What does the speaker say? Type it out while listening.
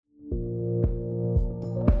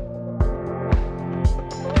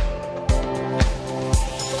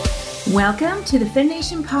Welcome to the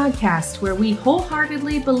FemNation podcast, where we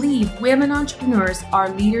wholeheartedly believe women entrepreneurs are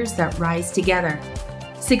leaders that rise together.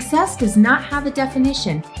 Success does not have a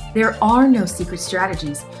definition. There are no secret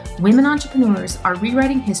strategies. Women entrepreneurs are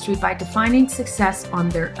rewriting history by defining success on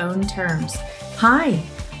their own terms. Hi,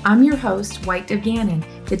 I'm your host, White Gannon,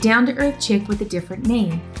 the down-to-earth chick with a different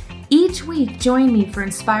name. Each week, join me for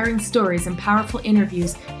inspiring stories and powerful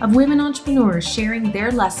interviews of women entrepreneurs sharing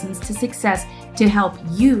their lessons to success to help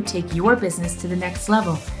you take your business to the next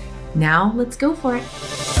level. Now, let's go for it.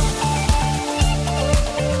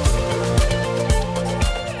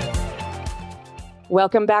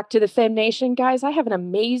 Welcome back to the FemNation, guys. I have an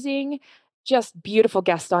amazing, just beautiful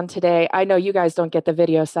guest on today. I know you guys don't get the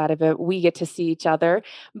video side of it. We get to see each other.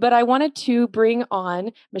 But I wanted to bring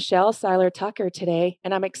on Michelle Seiler Tucker today,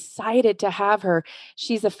 and I'm excited to have her.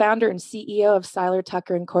 She's the founder and CEO of Seiler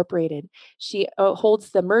Tucker Incorporated. She holds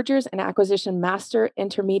the Mergers and Acquisition Master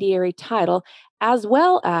Intermediary title, as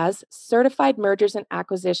well as Certified Mergers and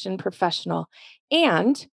Acquisition Professional.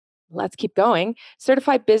 And let's keep going.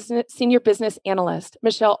 Certified Senior Business Analyst.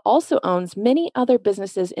 Michelle also owns many other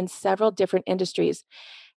businesses in several different industries.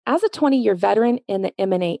 As a 20-year veteran in the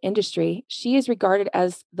M&A industry, she is regarded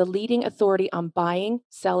as the leading authority on buying,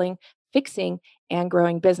 selling, fixing, and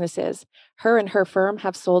growing businesses. Her and her firm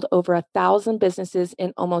have sold over 1,000 businesses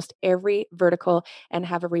in almost every vertical and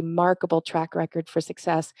have a remarkable track record for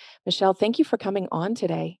success. Michelle, thank you for coming on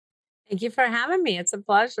today. Thank you for having me. It's a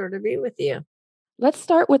pleasure to be with you. Let's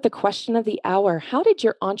start with the question of the hour. How did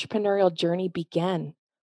your entrepreneurial journey begin?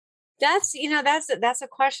 That's a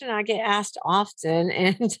question I get asked often,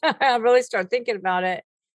 and I really start thinking about it.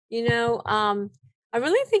 I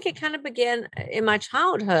really think it kind of began in my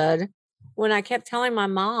childhood when I kept telling my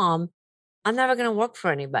mom, I'm never going to work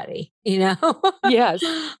for anybody, Yes.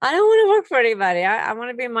 I don't want to work for anybody. I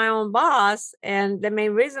want to be my own boss. And the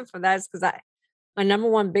main reason for that is because my number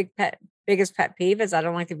one biggest pet peeve is I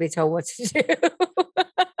don't like to be told what to do.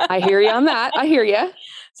 I hear you on that. I hear you.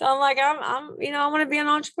 So I'm like, I want to be an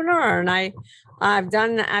entrepreneur. And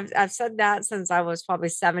I've said that since I was probably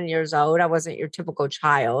 7 years old. I wasn't your typical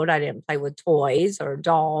child. I didn't play with toys or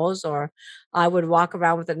dolls, or I would walk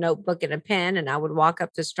around with a notebook and a pen, and I would walk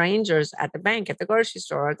up to strangers at the bank, at the grocery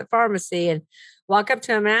store, at the pharmacy, and walk up to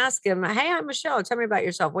them and ask them, hey, I'm Michelle. Tell me about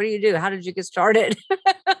yourself. What do you do? How did you get started?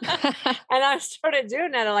 And I started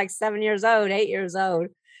doing that at like 7 years old, 8 years old.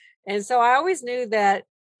 And so I always knew that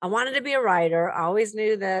I wanted to be a writer. I always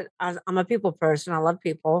knew that I'm a people person. I love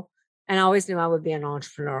people. And I always knew I would be an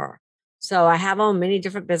entrepreneur. So I have owned many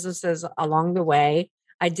different businesses along the way.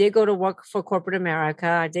 I did go to work for corporate America.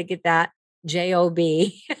 I did get that job.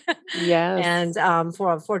 Yes. And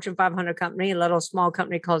for a Fortune 500 company, a little small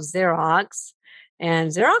company called Xerox. And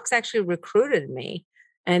Xerox actually recruited me.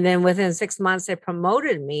 And then within 6 months, they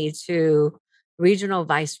promoted me to regional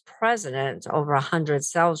vice president over 100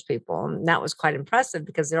 salespeople. And that was quite impressive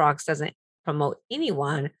because Xerox doesn't promote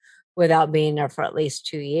anyone without being there for at least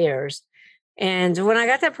 2 years. And when I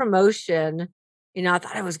got that promotion, I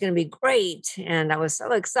thought it was going to be great. And I was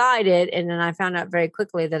so excited. And then I found out very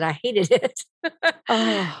quickly that I hated it.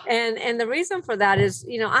 Oh. And the reason for that is,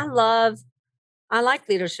 I like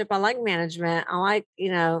leadership. I like management. I like,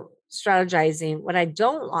 strategizing. What I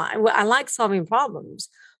don't like, I like solving problems.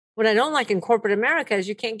 What I don't like in corporate America is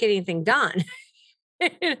you can't get anything done.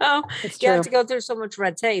 You have to go through so much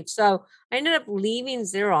red tape. So I ended up leaving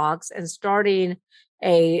Xerox and starting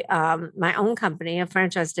my own company, a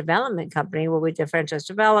franchise development company, where we did franchise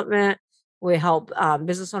development. We help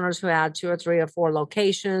business owners who had 2 or 3 or 4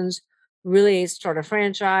 locations really start a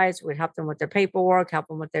franchise. We'd help them with their paperwork, help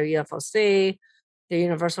them with their UFOC, their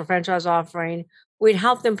universal franchise offering. We'd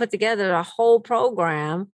help them put together a whole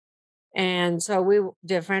program. And so we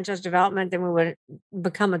did franchise development, then we would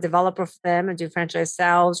become a developer for them and do franchise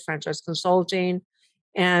sales, franchise consulting.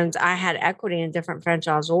 And I had equity in different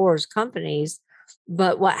franchisors companies.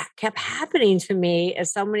 But what kept happening to me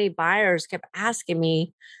is so many buyers kept asking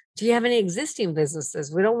me, do you have any existing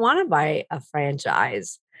businesses? We don't want to buy a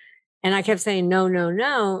franchise. And I kept saying, no, no,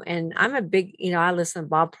 no. And I'm a big, I listen to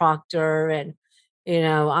Bob Proctor, and,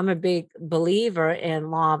 I'm a big believer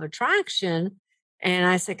in law of attraction. And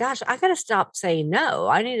I said, gosh, I got to stop saying no.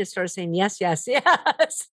 I need to start saying yes, yes,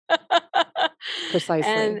 yes.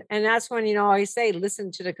 Precisely. And that's when, I always say,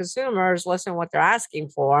 listen to the consumers, listen to what they're asking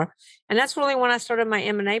for. And that's really when I started my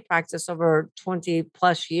M&A practice over 20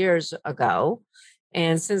 plus years ago.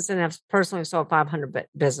 And since then, I've personally sold 500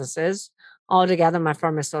 businesses. Altogether, my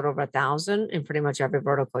firm has sold over 1,000 in pretty much every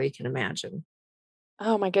vertical you can imagine.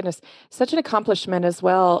 Oh my goodness. Such an accomplishment as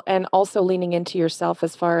well, and also leaning into yourself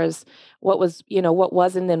as far as what was, what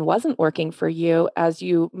was and then wasn't working for you as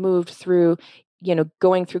you moved through,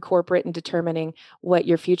 going through corporate and determining what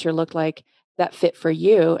your future looked like that fit for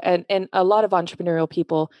you. And a lot of entrepreneurial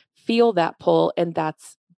people feel that pull, and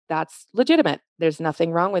that's legitimate. There's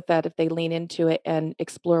nothing wrong with that if they lean into it and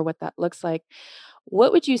explore what that looks like.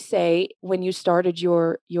 What would you say when you started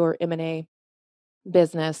your M&A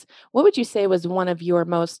business, what would you say was one of your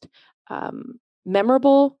most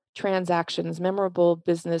memorable transactions, memorable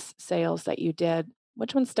business sales that you did?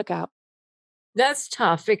 Which one stuck out? That's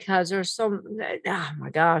tough because there's oh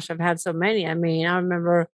my gosh, I've had so many. I mean, I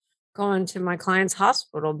remember going to my client's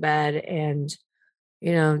hospital bed and,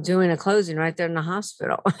 doing a closing right there in the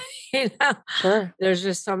hospital. you know, Sure. there's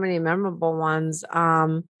just so many memorable ones.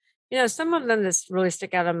 Some of them that really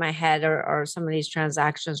stick out in my head are some of these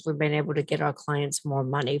transactions we've been able to get our clients more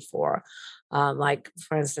money for. Like,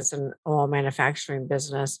 for instance, an oil manufacturing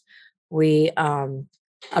business, we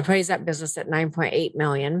appraised that business at 9.8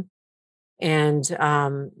 million, and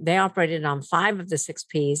they operated on 5 of the 6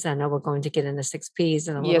 Ps. I know we're going to get into 6 Ps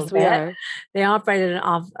in a little Yes, we bit. are. They operated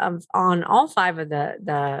on all 5 of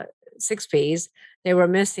the 6 Ps. They were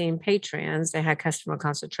missing patrons. They had customer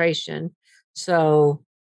concentration. So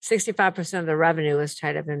 65% of the revenue was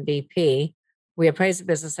tied up in BP. We appraised the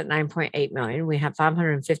business at 9.8 million. We had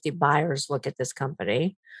 550 buyers look at this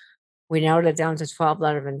company. We narrowed it down to 12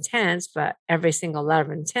 letter of intents, but every single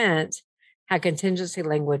letter of intent had contingency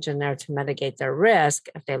language in there to mitigate their risk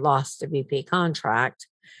if they lost a BP contract.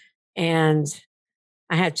 And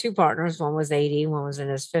I had 2 partners. One was 80, one was in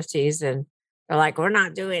his 50s. And they're like, we're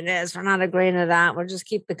not doing this. We're not agreeing to that. We'll just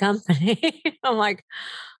keep the company. I'm like,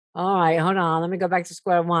 all right, hold on. Let me go back to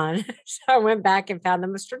square one. So I went back and found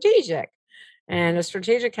them a strategic. And a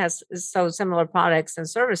strategic has so similar products and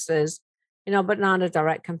services, but not a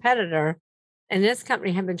direct competitor. And this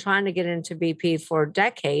company had been trying to get into BP for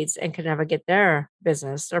decades and could never get their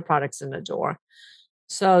business, their products in the door.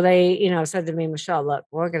 So they, said to me, Michelle, look,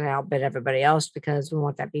 we're going to outbid everybody else because we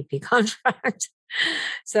want that BP contract.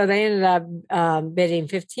 So they ended up bidding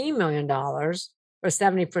 $15 million for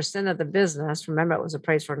 70% of the business. Remember, it was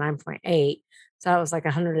appraised for 9.8. So it was like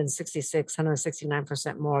 166,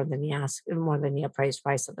 169% more than more than the appraised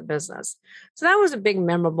price of the business. So that was a big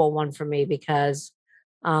memorable one for me because,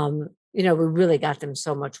 we really got them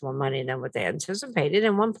so much more money than what they anticipated.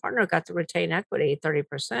 And one partner got to retain equity,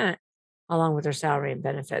 30%, along with their salary and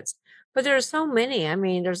benefits. But there are so many. I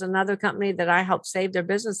mean, there's another company that I helped save their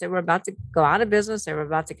business. They were about to go out of business. They were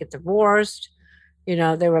about to get divorced. They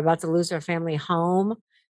were about to lose their family home,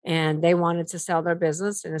 and they wanted to sell their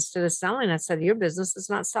business. And instead of selling, I said, your business is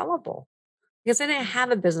not sellable, because they didn't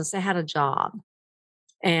have a business. They had a job.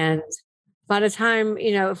 And by the time,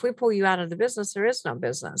 if we pull you out of the business, there is no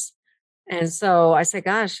business. And so I said,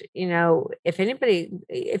 gosh, if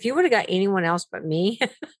you would have got anyone else but me,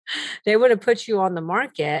 they would have put you on the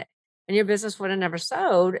market and your business would have never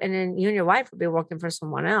sold. And then you and your wife would be working for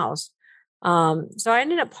someone else. So I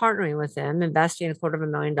ended up partnering with them, investing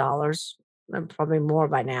 $250,000, probably more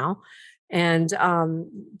by now, and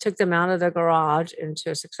took them out of their garage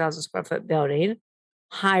into a 6,000 square foot building,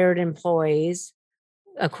 hired employees,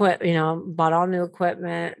 bought all new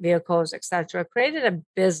equipment, vehicles, etc. Created a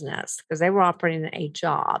business because they were operating a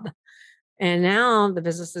job. And now the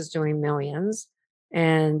business is doing millions.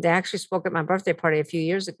 And they actually spoke at my birthday party a few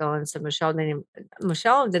years ago and said, Michelle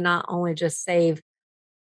did not only just save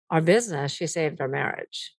our business, she saved our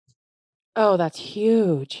marriage. Oh, that's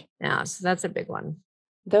huge. Yeah, so that's a big one.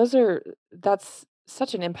 That's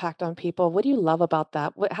such an impact on people. What do you love about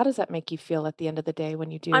that? How does that make you feel at the end of the day when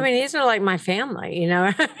you I do? mean, these are like my family,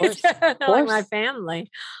 Of course. They're Of like my course. family.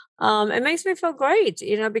 It makes me feel great,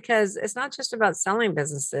 because it's not just about selling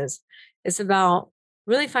businesses. It's about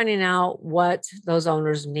really finding out what those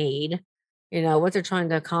owners need, what they're trying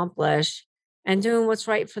to accomplish, and doing what's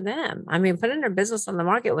right for them. I mean, putting their business on the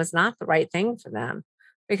market was not the right thing for them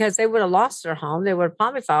because they would have lost their home. They would have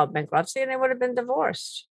probably filed bankruptcy and they would have been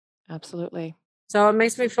divorced. Absolutely. So it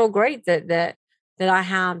makes me feel great that I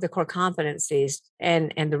have the core competencies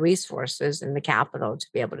and the resources and the capital to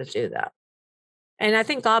be able to do that. And I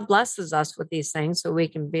think God blesses us with these things so we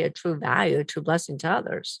can be a true value, a true blessing to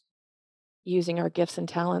others. Using our gifts and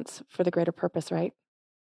talents for the greater purpose, right?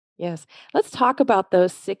 Yes. Let's talk about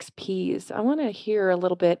those 6 Ps. I want to hear a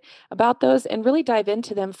little bit about those and really dive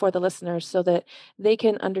into them for the listeners so that they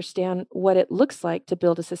can understand what it looks like to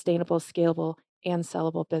build a sustainable, scalable, and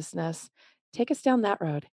sellable business. Take us down that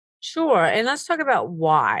road. Sure. And let's talk about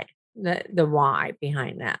why, the why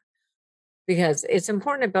behind that. Because it's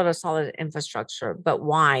important to build a solid infrastructure, but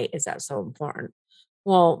why is that so important?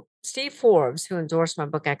 Well, Steve Forbes, who endorsed my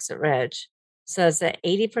book Exit Rich, says that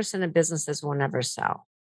 80% of businesses will never sell.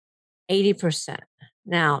 80%.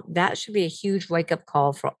 Now, that should be a huge wake up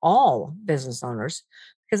call for all business owners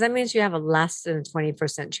because that means you have a less than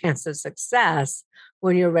 20% chance of success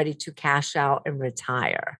when you're ready to cash out and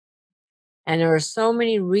retire. And there are so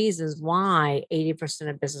many reasons why 80%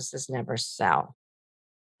 of businesses never sell.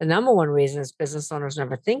 The number one reason is business owners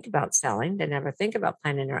never think about selling. They never think about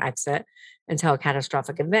planning their exit until a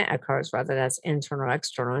catastrophic event occurs, whether that's internal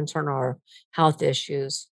or health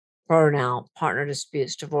issues, burnout, partner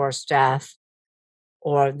disputes, divorce, death,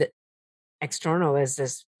 or the external is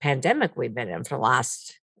this pandemic we've been in for the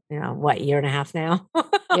last, year and a half now,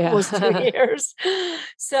 almost two Yeah. years.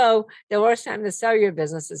 So the worst time to sell your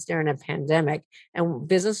business is during a pandemic. And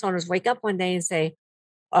business owners wake up one day and say,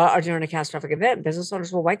 or during a catastrophic event, business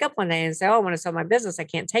owners will wake up one day and say, oh, I want to sell my business. I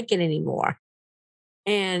can't take it anymore.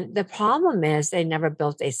 And the problem is they never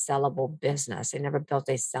built a sellable business. They never built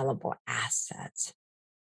a sellable asset.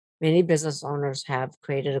 Many business owners have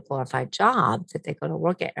created a glorified job that they go to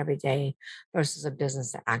work at every day versus a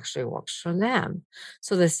business that actually works for them.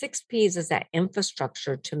 So the 6 P's is that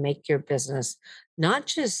infrastructure to make your business not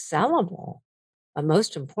just sellable, but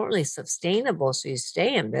most importantly, sustainable so you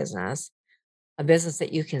stay in business, a business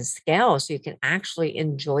that you can scale so you can actually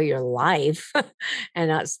enjoy your life and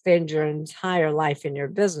not spend your entire life in your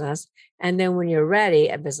business. And then when you're ready,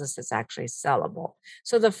 a business that's actually sellable.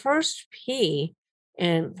 So the first P,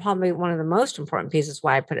 and probably one of the most important pieces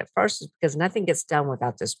why I put it first, is because nothing gets done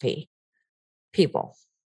without this P, people.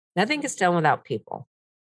 Nothing gets done without people.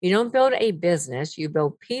 You don't build a business, you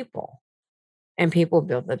build people, and people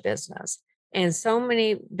build the business. And so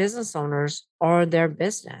many business owners are their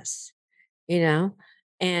business, you know,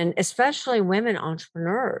 and especially women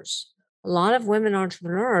entrepreneurs. A lot of women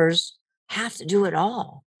entrepreneurs have to do it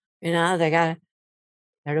all. They're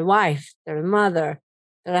the wife, they're the mother,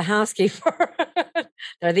 they're the housekeeper,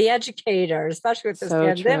 they're the educator, especially with this So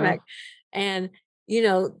true. pandemic. And, you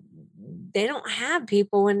know, they don't have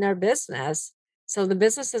people in their business. So the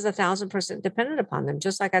business is 1,000% dependent upon them.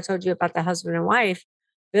 Just like I told you about the husband and wife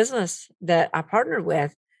business that I partnered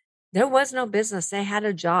with, there was no business. They had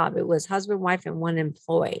a job. It was husband, wife, and one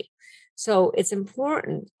employee. So it's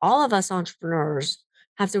important. All of us entrepreneurs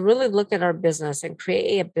have to really look at our business and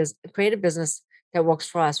create a business that works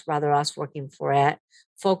for us rather us working for it.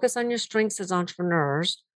 Focus on your strengths as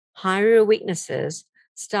entrepreneurs, hire your weaknesses,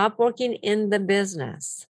 stop working in the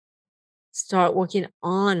business, start working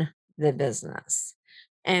on the business,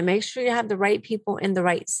 and make sure you have the right people in the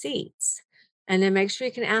right seats. And then make sure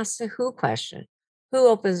you can ask the who question. Who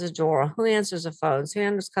opens the door? Who answers the phones? Who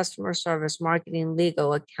handles customer service, marketing,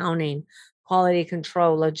 legal, accounting, quality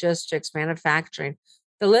control, logistics, manufacturing?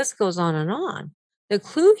 The list goes on and on. The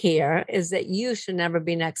clue here is that you should never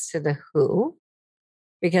be next to the who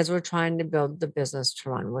because we're trying to build the business to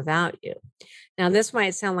run without you. Now, this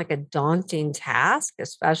might sound like a daunting task,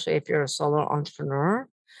 especially if you're a solo entrepreneur.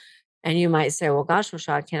 And you might say, well, gosh,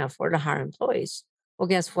 Michelle, I can't afford to hire employees. Well,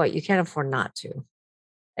 guess what? You can't afford not to.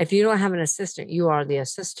 If you don't have an assistant, you are the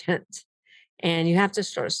assistant. And you have to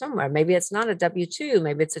start somewhere. Maybe it's not a W 2,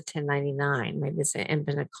 maybe it's a 1099, maybe it's an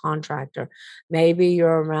independent contractor. Maybe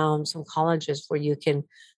you're around some colleges where you can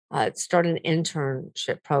start an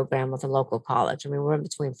internship program with a local college. I mean, we're in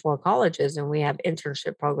between 4 colleges and we have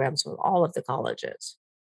internship programs with all of the colleges.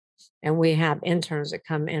 And we have interns that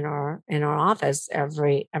come in our office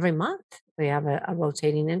every month. We have a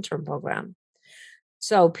rotating intern program.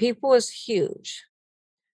 So people is huge.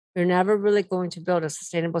 You're never really going to build a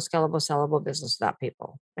sustainable, scalable, sellable business without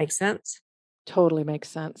people. Make sense? Totally makes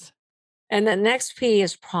sense. And the next P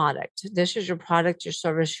is product. This is your product, your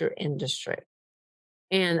service, your industry.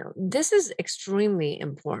 And this is extremely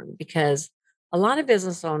important because a lot of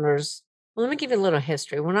business owners, well, let me give you a little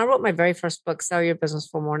history. When I wrote my very first book, Sell Your Business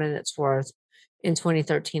for More Than It's Worth, in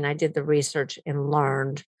 2013, I did the research and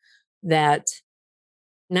learned that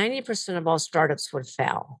 90% of all startups would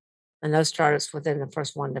fail. And those startups within the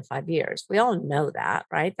first 1 to 5 years. We all know that,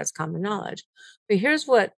 right? That's common knowledge. But here's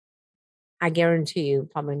what I guarantee you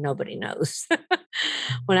probably nobody knows.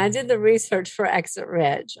 When I did the research for Exit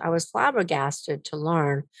Rich, I was flabbergasted to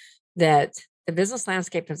learn that the business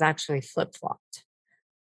landscape has actually flip flopped.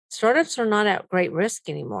 Startups are not at great risk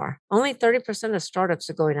anymore. Only 30% of startups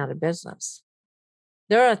are going out of business.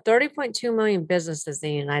 There are 30.2 million businesses in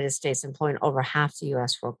the United States employing over half the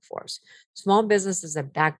US workforce. Small business is the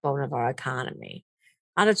backbone of our economy.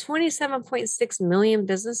 Out of 27.6 million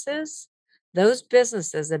businesses, those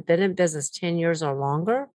businesses that have been in business 10 years or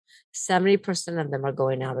longer, 70% of them are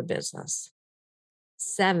going out of business.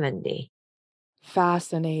 70.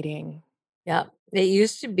 Fascinating. Yep. It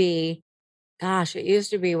used to be, gosh, it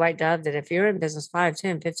used to be white dove that if you're in business 5,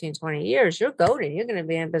 10, 15, 20 years, you're golden. You're going to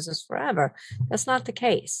be in business forever. That's not the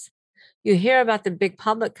case. You hear about the big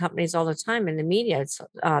public companies all the time in the media. It's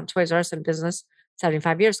Toys R Us in business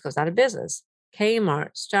 75 years, goes out of business.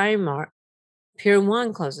 Kmart, Steinmart, Pier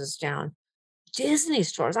 1 closes down. Disney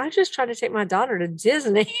stores. I just tried to take my daughter to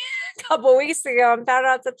Disney a couple weeks ago and found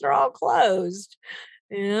out that they're all closed.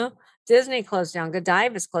 You know, Disney closed down.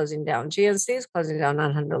 Godiva is closing down. GNC is closing down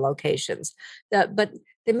 900 locations. But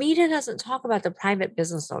the media doesn't talk about the private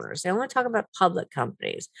business owners. They only talk about public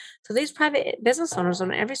companies. So these private business owners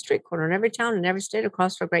on every street corner, in every town, in every state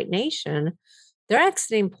across our great nation, they're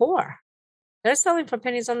exiting poor. They're selling for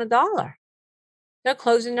pennies on the dollar. They're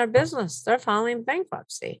closing their business. They're filing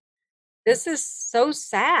bankruptcy. This is so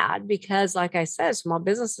sad because, like I said, small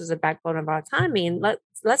business is the backbone of our economy. And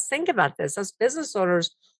let's think about this. As business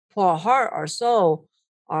owners pour our heart, our soul,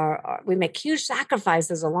 we make huge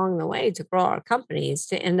sacrifices along the way to grow our companies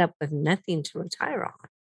to end up with nothing to retire on.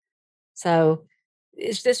 So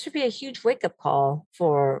this should be a huge wake-up call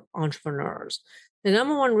for entrepreneurs. The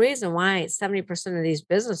number one reason why 70% of these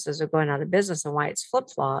businesses are going out of business and why it's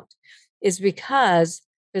flip-flopped is because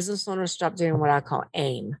business owners stop doing what I call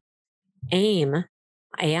AIM. AIM,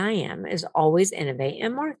 AIM is always innovate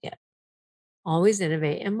and market. Always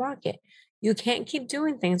innovate and market. You can't keep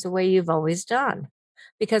doing things the way you've always done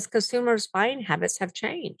because consumers' buying habits have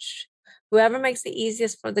changed. Whoever makes the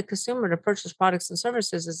easiest for the consumer to purchase products and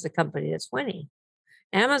services is the company that's winning.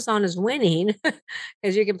 Amazon is winning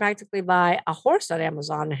because you can practically buy a horse on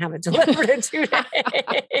Amazon and have it delivered in 2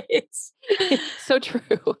 days. So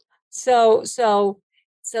true.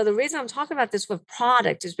 So the reason I'm talking about this with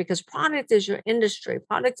product is because product is your industry.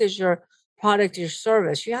 Product is your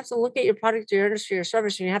service. You have to look at your product, your industry, your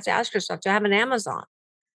service, and you have to ask yourself, do I have an Amazon?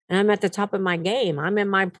 And I'm at the top of my game. I'm in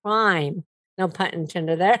my prime. No pun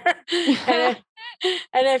intended there. and,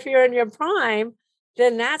 and if you're in your prime,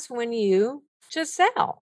 then that's when you should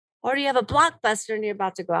sell. Or do you have a blockbuster and you're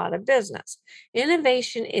about to go out of business?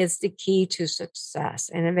 Innovation is the key to success,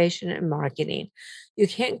 innovation and marketing. You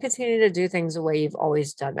can't continue to do things the way you've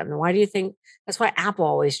always done them. And why do you think that's why Apple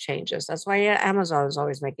always changes? That's why Amazon is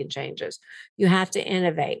always making changes. You have to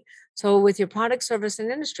innovate. So with your product, service,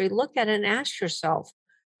 and industry, look at it and ask yourself,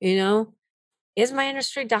 you know, is my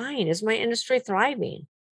industry dying? Is my industry thriving?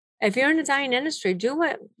 If you're in a dying industry, do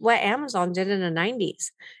what Amazon did in the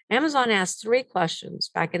 90s. Amazon asked 3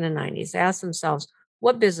 questions back in the 90s. They asked themselves,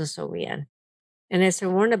 what business are we in? And they said,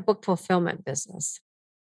 we're in a book fulfillment business.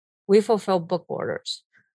 We fulfill book orders.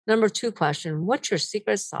 Number 2 question, what's your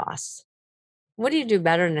secret sauce? What do you do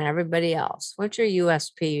better than everybody else? What's your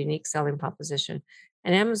USP, unique selling proposition?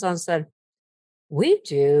 And Amazon said, what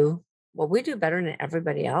we do better than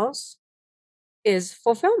everybody else is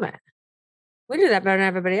fulfillment. We do that better than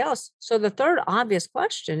everybody else. So the third obvious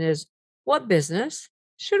question is, what business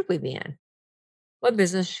should we be in? What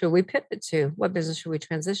business should we pivot to? What business should we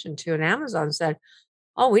transition to? And Amazon said,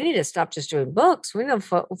 oh, we need to stop just doing books. We need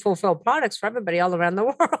to fulfill products for everybody all around the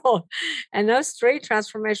world. And those 3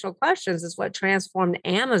 transformational questions is what transformed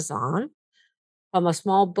Amazon from a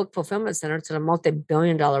small book fulfillment center to the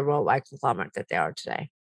multi-billion-dollar worldwide conglomerate that they are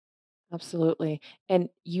today. Absolutely. And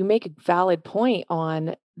you make a valid point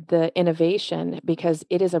on the innovation because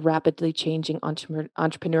it is a rapidly changing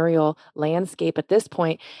entrepreneurial landscape at this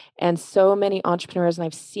point. And so many entrepreneurs, and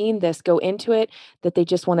I've seen this go into it, that they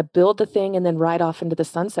just want to build the thing and then ride off into the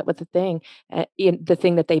sunset with the thing, the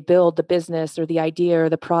thing that they build, the business or the idea or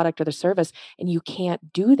the product or the service. And you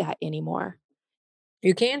can't do that anymore.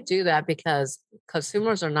 You can't do that because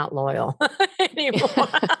consumers are not loyal anymore.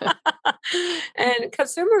 And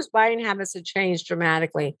consumers' buying habits have changed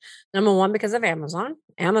dramatically. Number one, because of Amazon.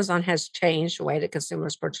 Amazon has changed the way that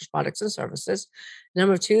consumers purchase products and services.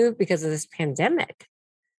 Number 2, because of this pandemic.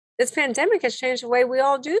 This pandemic has changed the way we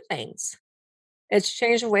all do things. It's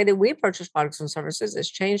changed the way that we purchase products and services. It's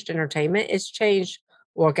changed entertainment. It's changed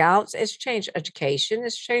workouts. It's changed education.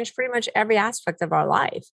 It's changed pretty much every aspect of our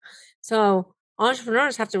life. So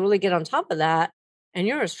entrepreneurs have to really get on top of that. And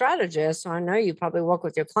you're a strategist, so I know you probably work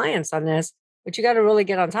with your clients on this, but you got to really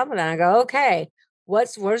get on top of that and go, okay,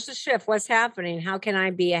 where's the shift? What's happening? How can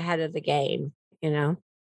I be ahead of the game? And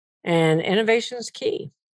innovation is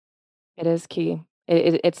key. It is key.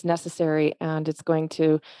 It's necessary and it's going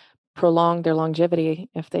to prolong their longevity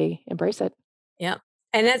if they embrace it. Yeah.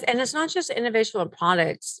 And it's not just innovation on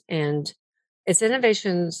products and it's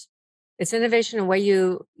innovations, it's innovation in the way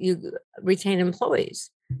you retain employees.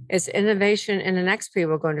 It's innovation in the next P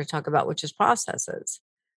we're going to talk about, which is processes.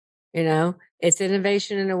 It's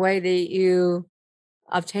innovation in the way that you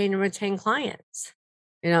obtain and retain clients.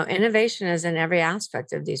 Innovation is in every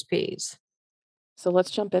aspect of these P's. So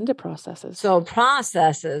let's jump into processes. So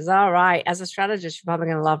processes. All right. As a strategist, you're probably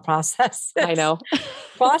going to love processes. I know.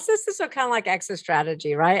 Processes are kind of like exit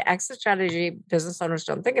strategy, right? Exit strategy, business owners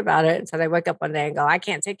don't think about it until they wake up one day and go, I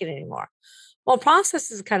can't take it anymore. Well,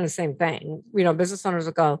 process is kind of the same thing. Business owners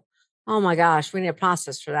will go, oh my gosh, we need a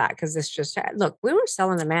process for that because this just, look, we were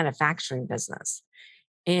selling the manufacturing business.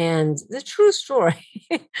 And the true story,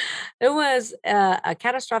 there was a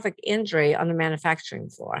catastrophic injury on the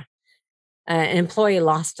manufacturing floor. An employee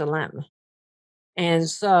lost a limb. And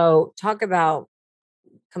so talk about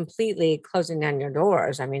completely closing down your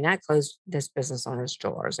doors. I mean, that closed this business owner's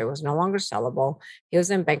doors. It was no longer sellable. He was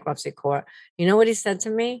in bankruptcy court. You know what he said to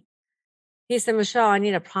me? He said, Michelle, I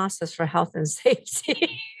need a process for health and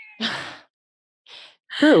safety.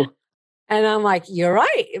 True. And I'm like, you're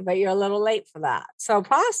right, but you're a little late for that. So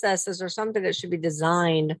processes are something that should be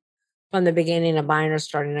designed from the beginning of buying or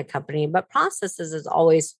starting a company. But processes is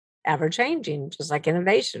always ever changing, just like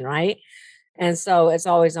innovation, right? And so it's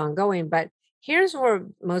always ongoing. But here's where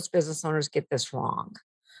most business owners get this wrong.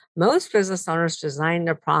 Most business owners design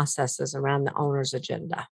their processes around the owner's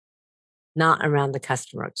agenda, not around the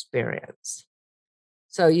customer experience.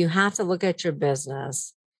 So you have to look at your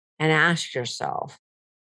business and ask yourself,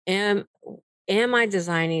 am I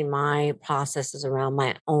designing my processes around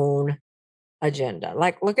my own agenda?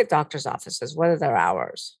 Like, look at doctor's offices. What are their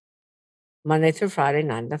hours? Monday through Friday,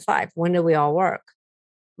 9 to 5. When do we all work?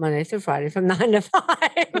 Monday through Friday from 9 to 5.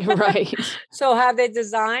 Right. So have they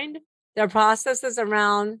designed their processes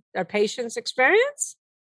around their patient's experience?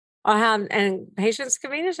 And patient's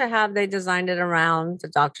convenience, or have they designed it around the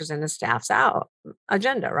doctors and the staff's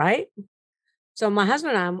agenda, right? So my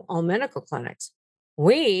husband and I own medical clinics.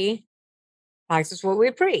 We practice what we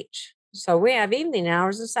preach. So we have evening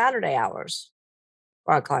hours and Saturday hours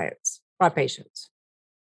for our clients, for our patients.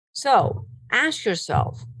 So ask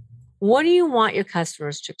yourself, what do you want your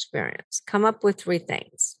customers to experience? Come up with 3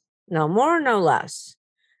 things. No more, no less.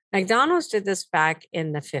 McDonald's did this back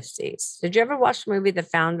in the 50s. Did you ever watch the movie The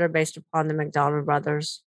Founder based upon the McDonald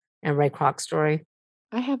brothers and Ray Kroc story?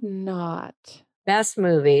 I have not. Best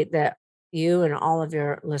movie that you and all of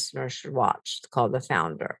your listeners should watch. It's called The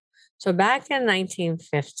Founder. So back in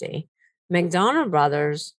 1950, McDonald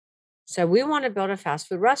brothers said, we want to build a fast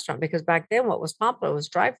food restaurant, because back then what was popular was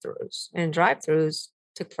drive-throughs, and drive-throughs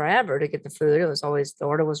took forever to get the food. It was always, the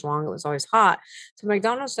order was wrong. It was always hot. So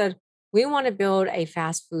McDonald's said, we want to build a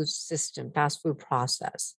fast food system, fast food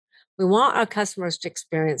process. We want our customers to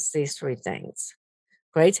experience these 3 things: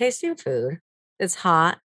 great tasting food that's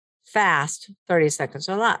hot, fast, 30 seconds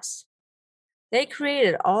or less. They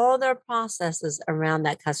created all their processes around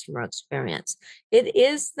that customer experience. It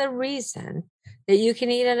is the reason that you can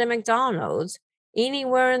eat at a McDonald's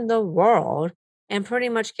anywhere in the world and pretty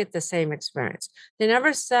much get the same experience. They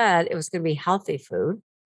never said it was going to be healthy food.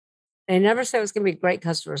 They never said it was going to be great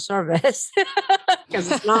customer service,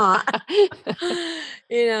 because it's not,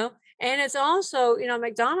 and it's also,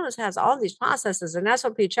 McDonald's has all these processes and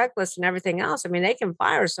SOP checklists and everything else. I mean, they can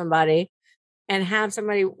fire somebody and have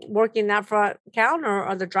somebody working that front counter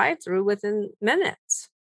or the drive-through within minutes.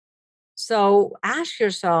 So ask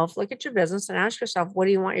yourself, look at your business and ask yourself, what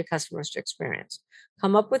do you want your customers to experience?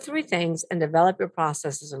 Come up with 3 things and develop your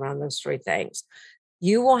processes around those 3 things.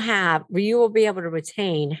 You will be able to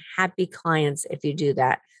retain happy clients if you do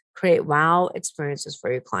that. Create wow experiences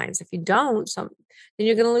for your clients. If you don't, then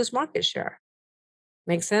you're going to lose market share.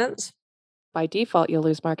 Make sense? By default, you'll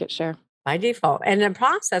lose market share. By default. And the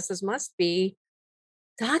processes must be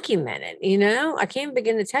documented. I can't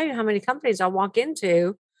begin to tell you how many companies I walk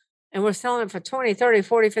into and we're selling it for 20, 30,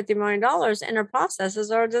 40, $50 million, and their processes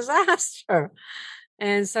are a disaster.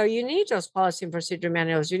 And so you need those policy and procedure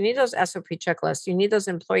manuals. You need those SOP checklists. You need those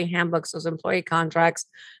employee handbooks, those employee contracts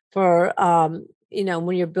for,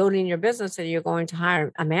 when you're building your business and you're going to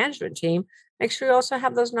hire a management team, make sure you also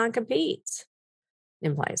have those non-competes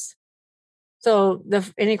in place. So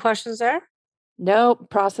any questions there? No,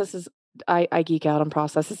 processes. I geek out on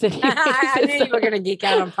processes. I knew you were going to geek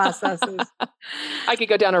out on processes. I could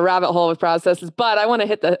go down a rabbit hole with processes, but I want to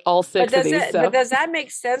hit all 6 of these. But does that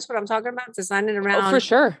make sense what I'm talking about? Designing around for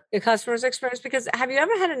sure the customer's experience? Because have you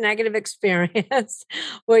ever had a negative experience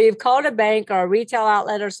where you've called a bank or a retail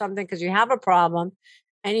outlet or something because you have a problem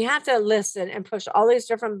and you have to listen and push all these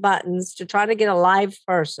different buttons to try to get a live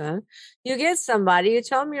person? You get somebody, you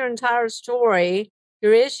tell them your entire story,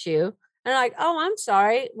 your issue, and like, oh, I'm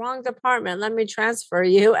sorry, wrong department. Let me transfer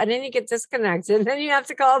you. And then you get disconnected. And then you have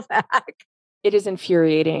to call back. It is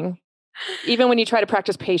infuriating. Even when you try to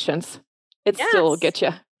practice patience, it still will get you.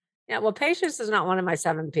 Yeah. Well, patience is not one of my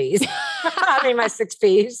 7 Ps. I mean, my 6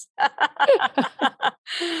 P's.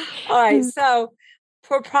 All right. So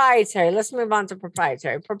proprietary, let's move on to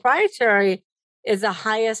proprietary. Proprietary is the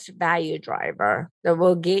highest value driver that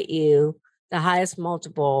will get you the highest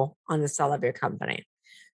multiple on the sale of your company.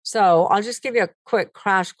 So I'll just give you a quick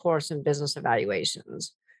crash course in business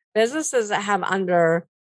evaluations. Businesses that have under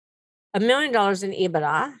 $1 million in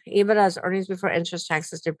EBITDA is earnings before interest,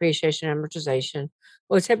 taxes, depreciation, amortization,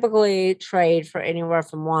 will typically trade for anywhere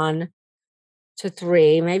from 1 to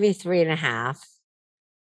 3, maybe 3.5,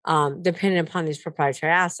 depending upon these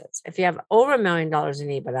proprietary assets. If you have over $1 million in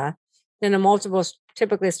EBITDA, then the multiples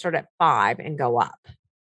typically start at 5 and go up.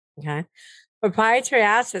 Okay. Proprietary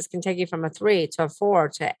assets can take you from a 3 to a 4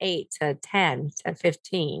 to 8 to 10 to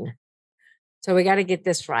 15. So we got to get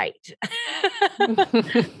this right.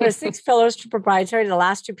 The 6 pillars to proprietary, the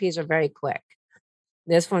last 2 P's are very quick.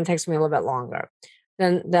 This one takes me a little bit longer.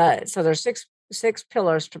 So there's six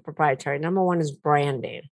pillars to proprietary. Number 1 is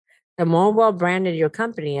branding. The more well branded your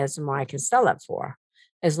company is, the more I can sell it for,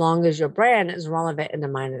 as long as your brand is relevant in the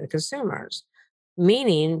mind of the consumers.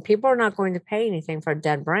 Meaning, people are not going to pay anything for a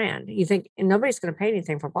dead brand. You think nobody's going to pay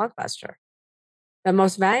anything for Blockbuster. The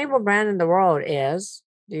most valuable brand in the world is,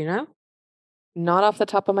 do you know? Not off the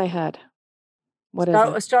top of my head. What is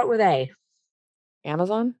it? Start with A.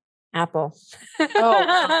 Amazon? Apple.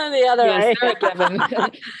 Oh, the other yes, way. given.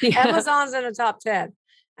 Yeah. Amazon's in the top 10.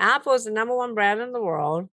 Apple is the number 1 brand in the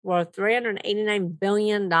world, worth $389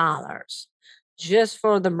 billion just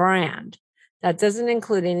for the brand. That doesn't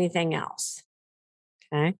include anything else.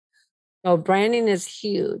 Okay. So branding is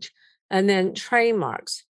huge. And then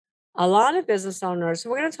trademarks. A lot of business owners,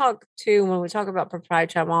 we're going to talk to, when we talk about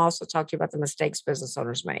proprietary, I'll also talk to you about the mistakes business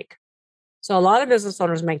owners make. So a lot of business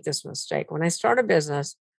owners make this mistake. When they start a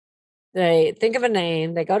business, they think of a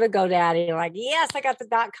name, they go to GoDaddy, like, yes, I got the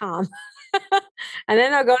 .com. And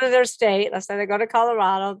then they'll go to their state. Let's say they go to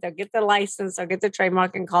Colorado, they'll get the license, they'll get the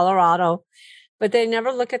trademark in Colorado, but they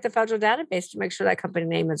never look at the federal database to make sure that company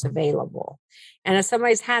name is available. And if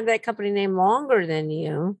somebody's had that company name longer than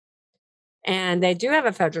you, and they do have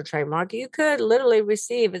a federal trademark, you could literally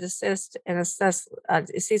receive a cease and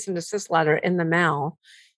desist letter in the mail,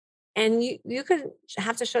 and you could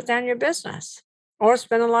have to shut down your business or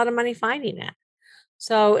spend a lot of money fighting it.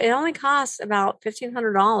 So it only costs about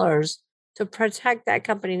 $1,500 to protect that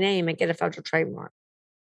company name and get a federal trademark.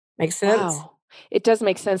 Makes sense? Wow. It does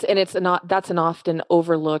make sense. And that's an often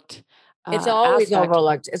overlooked It's always aspect.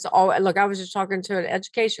 overlooked. Look, I was just talking to an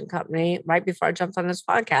education company right before I jumped on this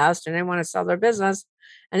podcast, and they want to sell their business,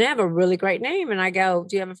 and they have a really great name. And I go,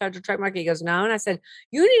 "Do you have a federal trademark?" He goes, "No." And I said,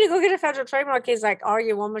 "You need to go get a federal trademark." He's like, "Are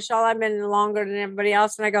you? Well, Michelle, I've been in longer than everybody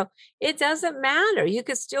else." And I go, "It doesn't matter. You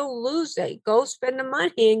could still lose it. Go spend the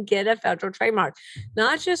money and get a federal trademark,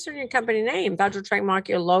 not just on your company name, federal trademark,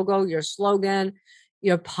 your logo, your slogan,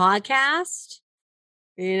 your podcast."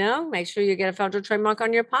 Make sure you get a federal trademark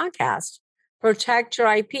on your podcast. Protect your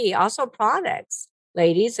IP. Also, products.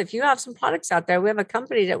 Ladies, if you have some products out there, we have a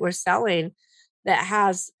company that we're selling that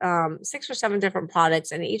has 6 or 7 different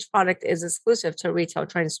products, and each product is exclusive to a retail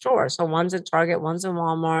chain store. So one's in Target, one's in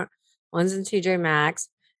Walmart, one's in TJ Maxx,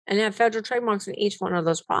 and they have federal trademarks in each one of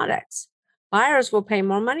those products. Buyers will pay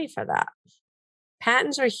more money for that.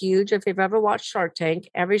 Patents are huge. If you've ever watched Shark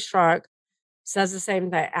Tank, every shark says the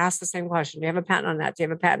same thing, asks the same question. Do you have a patent on that? Do you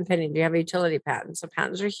have a patent pending? Do you have a utility patent? So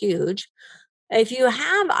patents are huge. If you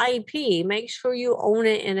have IP, make sure you own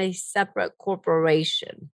it in a separate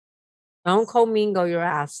corporation. Don't commingle your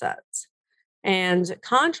assets. And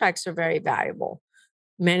contracts are very valuable.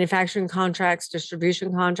 Manufacturing contracts,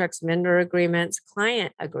 distribution contracts, vendor agreements,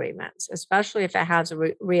 client agreements, especially if it has a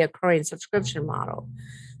reoccurring subscription model.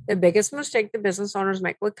 The biggest mistake the business owners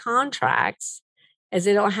make with contracts is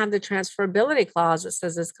they don't have the transferability clause that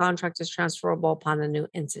says this contract is transferable upon a new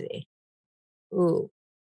entity. Ooh,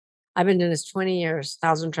 I've been doing this 20 years,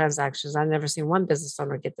 1,000 transactions. I've never seen one business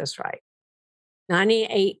owner get this right.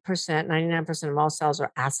 98%, 99% of all sales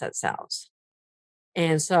are asset sales.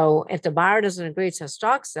 And so if the buyer doesn't agree to a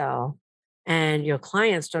stock sale and your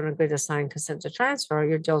clients don't agree to sign consent to transfer,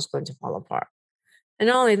 your deal's going to fall apart. And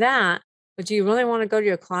not only that, but do you really want to go to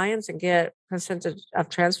your clients and get consent of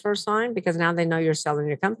transfer signed? Because now they know you're selling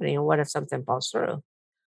your company. And what if something falls through?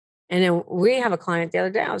 And then we have a client the other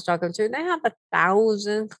day I was talking to, and they have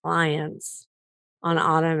 1,000 clients on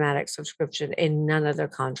automatic subscription, and none of their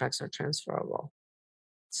contracts are transferable.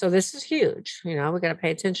 So this is huge. We got to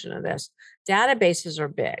pay attention to this. Databases are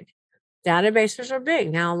big.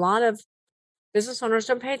 Now, a lot of Business owners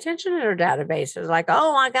don't pay attention to their databases. Like,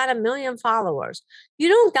 oh, I got 1 million followers. You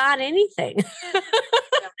don't got anything. Yeah.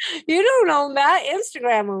 You don't own that.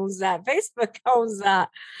 Instagram owns that. Facebook owns that.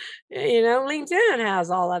 LinkedIn has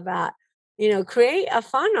all of that. Create a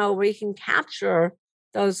funnel where you can capture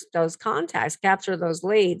those contacts, capture those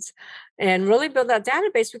leads, and really build that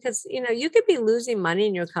database, because you could be losing money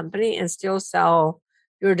in your company and still sell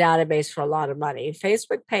your database for a lot of money.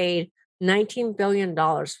 Facebook paid $19 billion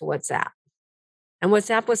for WhatsApp, and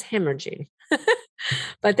WhatsApp was hemorrhaging,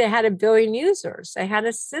 but they had 1 billion users. They had a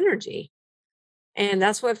synergy. And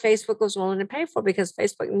that's what Facebook was willing to pay for, because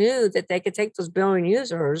Facebook knew that they could take those 1 billion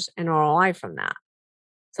users and ROI from that.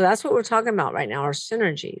 So that's what we're talking about right now, are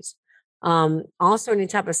synergies. Also, any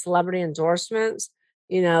type of celebrity endorsements.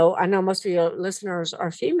 I know most of your listeners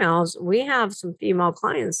are females. We have some female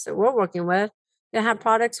clients that we're working with that have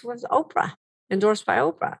products with Oprah, endorsed by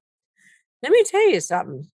Oprah. Let me tell you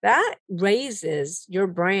something, that raises your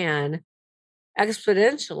brand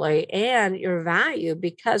exponentially and your value,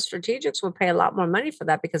 because strategics will pay a lot more money for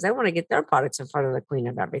that, because they want to get their products in front of the queen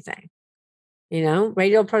of everything.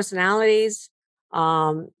 Radio personalities,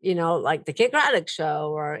 like the Kid Raddick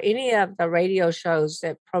show or any of the radio shows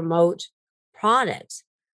that promote products,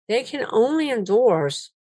 they can only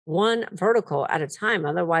endorse one vertical at a time.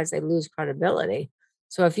 Otherwise, they lose credibility.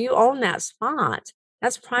 So if you own that spot,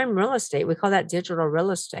 that's prime real estate. We call that digital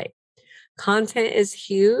real estate. Content is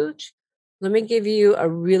huge. Let me give you a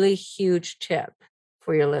really huge tip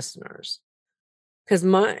for your listeners. Because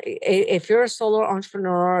if you're a solo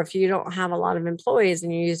entrepreneur, if you don't have a lot of employees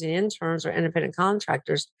and you're using interns or independent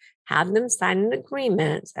contractors, have them sign an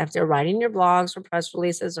agreement if they're writing your blogs or press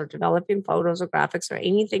releases or developing photos or graphics or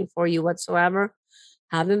anything for you whatsoever.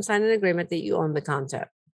 Have them sign an agreement that you own the content.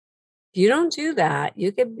 If you don't do that,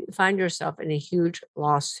 you could find yourself in a huge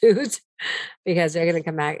lawsuit because they're going to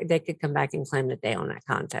come back. They could come back and claim that they own that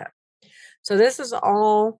content. So this is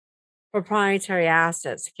all proprietary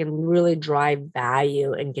assets that can really drive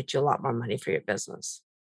value and get you a lot more money for your business.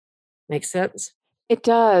 Make sense? It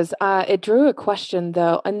does. It drew a question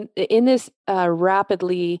though, and in this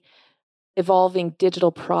rapidly evolving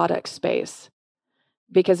digital product space,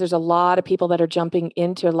 because there's a lot of people that are jumping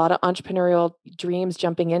into a lot of entrepreneurial dreams,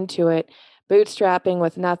 jumping into it, bootstrapping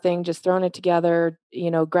with nothing, just throwing it together,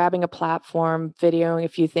 grabbing a platform, videoing a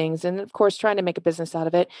few things, and of course trying to make a business out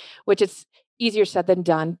of it, which is easier said than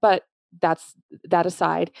done. But that's that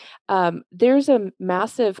aside. There's a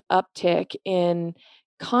massive uptick in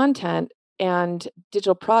content and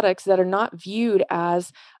digital products that are not viewed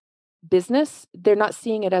as business. They're not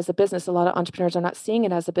seeing it as a business. A lot of entrepreneurs are not seeing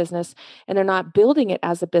it as a business, and they're not building it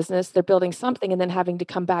as a business. They're building something and then having to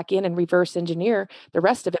come back in and reverse engineer the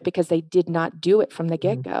rest of it because they did not do it from the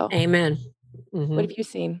get-go. Amen. What have you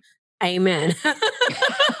seen? Amen.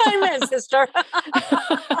 Amen, sister.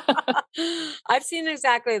 I've seen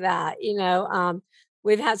exactly that.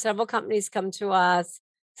 We've had several companies come to us.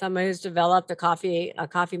 Somebody who's developed a coffee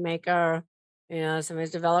maker.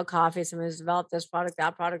 Somebody's developed coffee. Somebody's developed this product,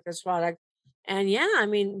 that product, this product. And yeah, I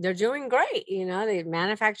mean, they're doing great. They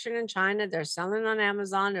manufactured in China. They're selling on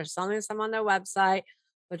Amazon. They're selling some on their website.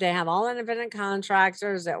 But they have all independent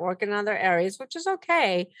contractors that work in other areas, which is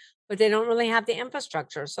okay. But they don't really have the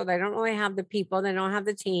infrastructure. So they don't really have the people. They don't have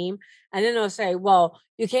the team. And then they'll say, well,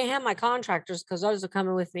 you can't have my contractors because those are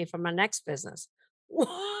coming with me for my next business.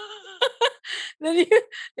 then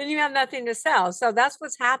you have nothing to sell. So that's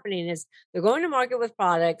what's happening is they're going to market with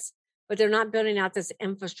products, but they're not building out this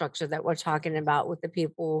infrastructure that we're talking about with the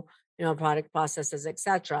people, product processes,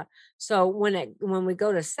 etc. So when we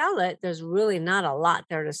go to sell it, there's really not a lot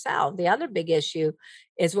there to sell. The other big issue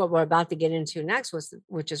is what we're about to get into next,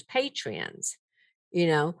 which is Patreons.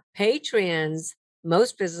 Patreons,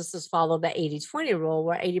 most businesses follow the 80-20 rule,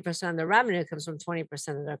 where 80% of their revenue comes from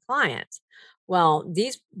 20% of their clients. Well,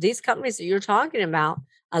 these companies that you're talking about,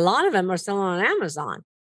 a lot of them are selling on Amazon,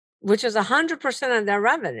 which is 100% of their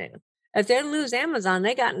revenue. If they lose Amazon,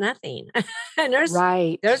 they got nothing. And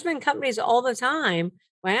there's been companies all the time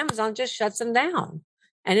where Amazon just shuts them down,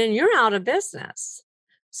 and then you're out of business.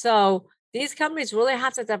 So these companies really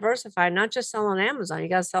have to diversify, not just sell on Amazon. You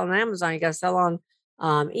got to sell on Amazon. You got to sell on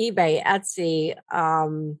eBay, Etsy,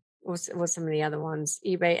 what's some of the other ones?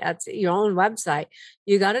 eBay, Etsy, your own website.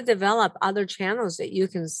 You got to develop other channels that you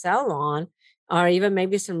can sell on, or even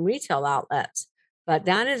maybe some retail outlets. But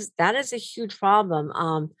that is a huge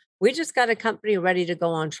problem. We just got a company ready to go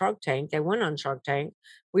on Shark Tank. They went on Shark Tank.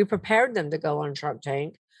 We prepared them to go on Shark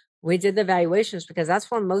Tank. We did the valuations because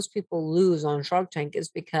that's where most people lose on Shark Tank, is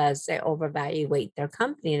because they overvaluate their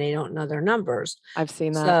company and they don't know their numbers. I've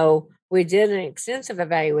seen that. So we did an extensive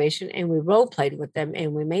evaluation and we role played with them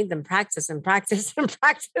and we made them practice and practice and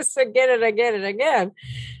practice again and again and again.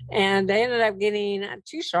 And they ended up getting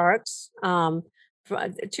two sharks that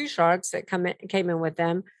came in with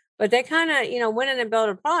them, but they kind of, went in and built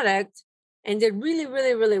a product and did really,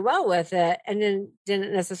 really, really well with it, and then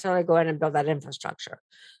didn't necessarily go in and build that infrastructure.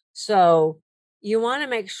 So you want to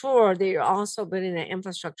make sure that you're also building that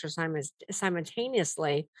infrastructure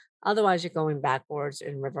simultaneously. Otherwise, you're going backwards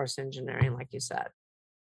in reverse engineering, like you said.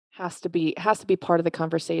 Has to be part of the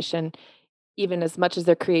conversation, even as much as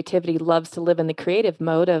their creativity loves to live in the creative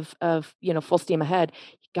mode of full steam ahead.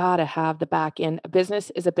 You gotta have the back end. A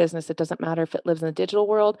business is a business. It doesn't matter if it lives in the digital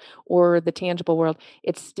world or the tangible world.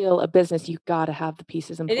 It's still a business. You gotta have the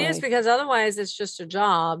pieces in It is, play. because otherwise it's just a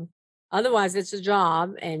job. Otherwise, it's a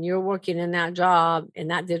job and you're working in that job in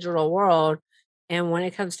that digital world. And when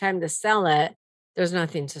it comes time to sell it, there's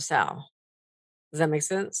nothing to sell. Does that make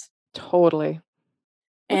sense? Totally.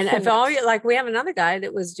 And What's the if all next? you like, we have another guy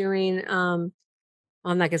that was doing, I'm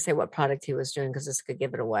not gonna say what product he was doing because this could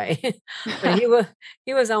give it away. But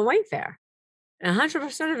he was on Wayfair. And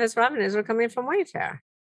 100% of his revenues were coming from Wayfair.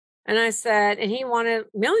 And I said, and he wanted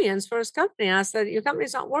millions for his company. And I said, your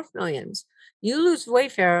company's not worth millions. You lose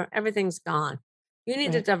Wayfair, everything's gone. You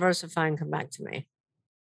need to Right. diversify and come back to me.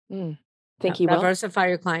 Mm. Yeah, Think he will? diversify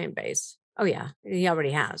your client base. Oh yeah, he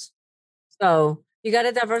already has. So you got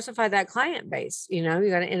to diversify that client base. You got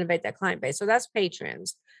to innovate that client base. So that's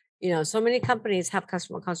patrons. So many companies have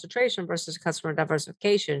customer concentration versus customer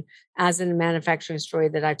diversification, as in the manufacturing story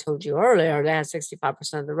that I told you earlier. They had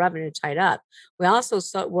 65% of the revenue tied up. We also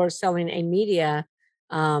were selling a media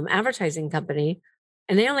advertising company,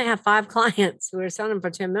 and they only have 5 clients. We were selling them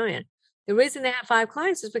for 10 million. The reason they have 5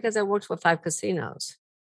 clients is because they worked with 5 casinos.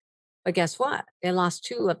 But guess what? They lost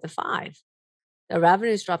 2 of the 5. Their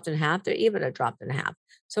revenues dropped in half, their EBITDA dropped in half.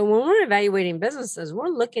 So when we're evaluating businesses, we're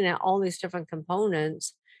looking at all these different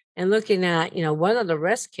components and looking at, what are the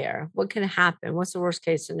risks here? What can happen? What's the worst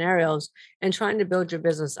case scenarios? And trying to build your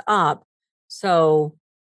business up so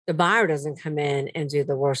the buyer doesn't come in and do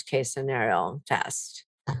the worst case scenario test.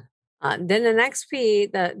 Then the next P,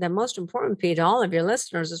 the most important P to all of your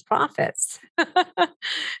listeners, is profits. And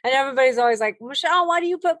everybody's always like, Michelle, why do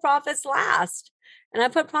you put profits last? And I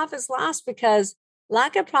put profits last because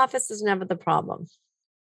lack of profits is never the problem.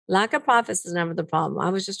 Lack of profits is never the problem. I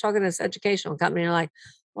was just talking to this educational company, and they're like,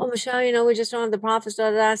 well, Michelle, we just don't have the profits. Da,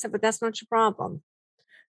 da, da. I said, but that's not your problem.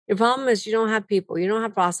 Your problem is you don't have people, you don't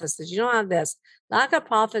have processes, you don't have this. Lack of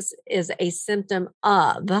profits is a symptom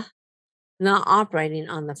of not operating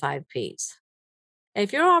on the 5 Ps.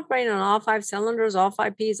 If you're operating on all 5 cylinders, all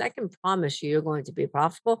 5 Ps, I can promise you're going to be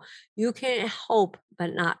profitable. You can't hope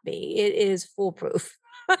but not be. It is foolproof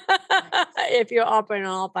if you're operating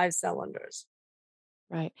on all 5 cylinders.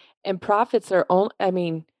 Right. And profits are only, I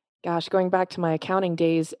mean, gosh, going back to my accounting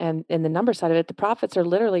days and the number side of it, the profits are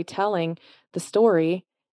literally telling the story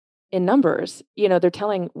in numbers. They're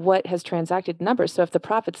telling what has transacted in numbers. So if the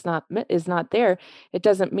profit's not there, it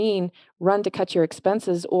doesn't mean run to cut your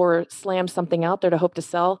expenses or slam something out there to hope to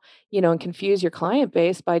sell, and confuse your client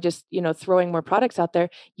base by just, throwing more products out there.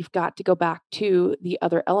 You've got to go back to the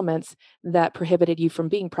other elements that prohibited you from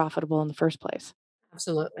being profitable in the first place.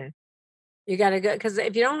 Absolutely. You got to go, because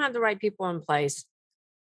if you don't have the right people in place,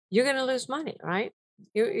 you're going to lose money, right?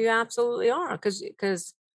 You absolutely are,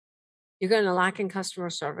 because you're going to lack in customer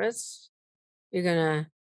service. You're going to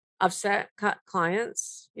upset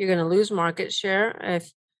clients. You're going to lose market share.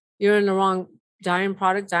 If you're in the wrong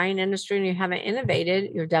dying industry and you haven't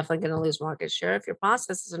innovated, you're definitely going to lose market share. If your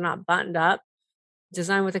processes are not buttoned up,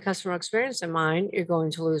 designed with the customer experience in mind, you're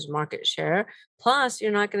going to lose market share. Plus,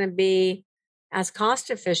 you're not going to be as cost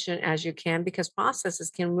efficient as you can, because processes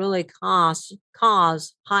can really cause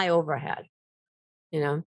high overhead, you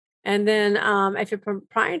know. And then if your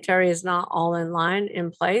proprietary is not all in line in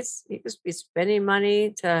place, you just be spending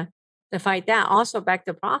money to fight that. Also, back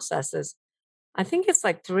to processes. I think it's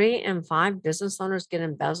like 3 and 5 business owners get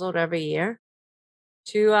embezzled every year.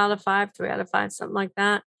 2 out of 5, 3 out of 5, something like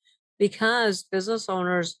that. Because business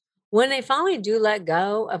owners, when they finally do let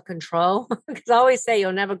go of control, because I always say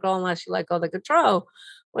you'll never grow unless you let go of the control.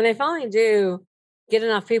 When they finally do get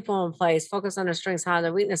enough people in place, focus on their strengths, hide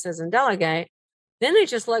their weaknesses, and delegate, then they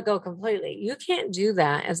just let go completely. You can't do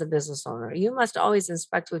that as a business owner. You must always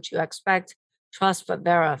inspect what you expect, trust, but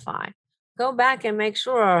verify. Go back and make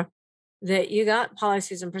sure that you got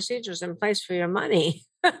policies and procedures in place for your money.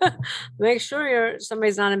 Make sure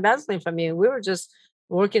somebody's not embezzling from you. We were just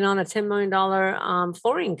working on a $10 million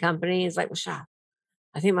flooring company. He's like, Michelle,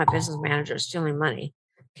 I think my business manager is stealing money.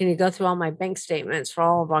 Can you go through all my bank statements for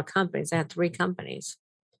all of our companies? I had 3 companies.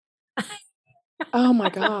 Oh my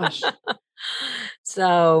gosh.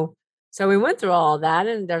 So so we went through all that,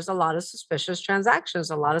 and there's a lot of suspicious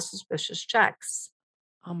transactions, a lot of suspicious checks.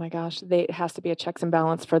 Oh my gosh, it has to be a checks and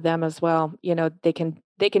balance for them as well. You know, they can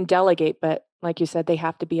delegate, but like you said, they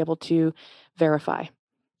have to be able to verify.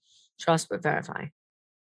 Trust but verify.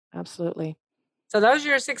 Absolutely. So those are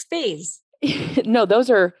your 6 Ps. No, those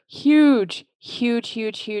are huge, huge,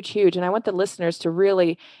 huge, huge, huge. And I want the listeners to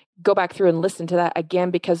really go back through and listen to that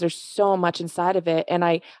again because there's so much inside of it. And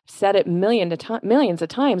I said it millions of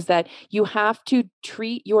times that you have to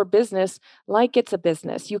treat your business like it's a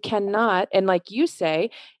business. You cannot, and like you say,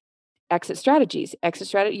 exit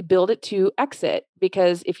strategy, build it to exit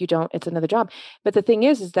because if you don't, it's another job. But the thing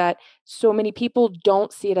is that so many people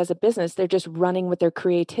don't see it as a business. They're just running with their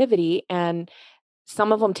creativity and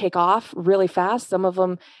some of them take off really fast, some of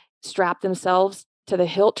them strap themselves to the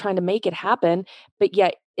hilt trying to make it happen, but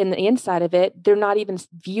yet in the inside of it, they're not even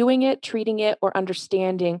viewing it, treating it, or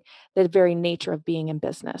understanding the very nature of being in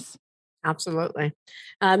business. Absolutely.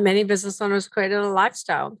 Many business owners created a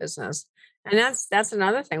lifestyle business. And that's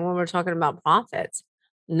another thing when we're talking about profits.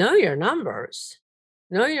 Know your numbers.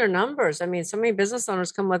 Know your numbers. I mean, so many business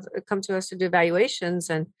owners come to us to do valuations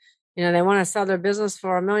and they want to sell their business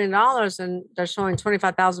for $1 million and they're showing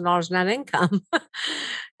 $25,000 net income.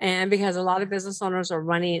 And because a lot of business owners are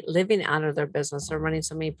living out of their business, they're running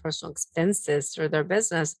so many personal expenses through their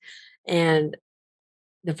business. And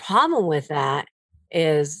the problem with that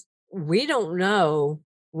is we don't know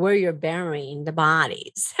where you're burying the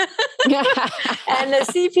bodies. And the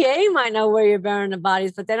CPA might know where you're burying the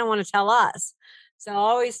bodies, but they don't want to tell us. So I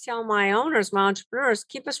always tell my owners, my entrepreneurs,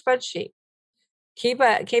 keep a spreadsheet. Keep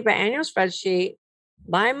an annual spreadsheet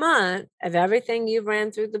by month of everything you've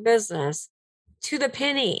ran through the business to the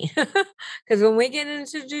penny. Because when we get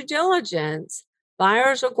into due diligence,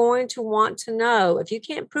 buyers are going to want to know if you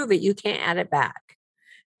can't prove it, you can't add it back.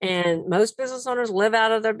 And most business owners live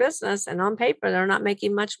out of their business, and on paper, they're not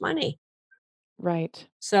making much money. Right.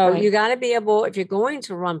 So Right. you got to be able, if you're going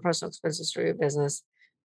to run personal expenses through your business,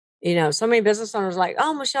 so many business owners are like,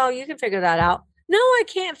 oh, Michelle, you can figure that out. No, I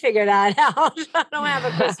can't figure that out. I don't have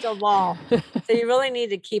a crystal ball. So you really need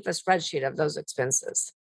to keep a spreadsheet of those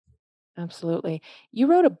expenses. Absolutely. You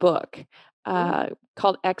wrote a book Mhm.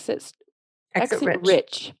 called Exit Exit rich.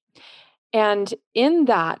 Rich. And in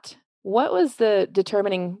that, what was the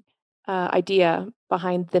determining idea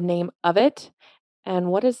behind the name of it?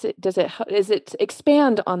 And what is it? Is it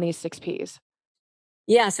expand on these 6 Ps?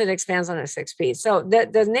 Yes, it expands on a 6 P. So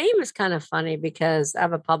the name is kind of funny because I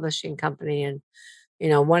have a publishing company and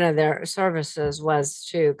one of their services was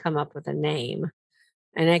to come up with a name.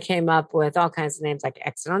 And I came up with all kinds of names like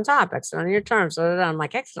exit on top, exit on your terms. Blah, blah, blah. I'm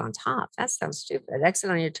like, exit on top. That sounds stupid. Exit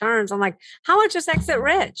on your terms. I'm like, how about just exit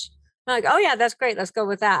rich? I'm like, oh yeah, that's great. Let's go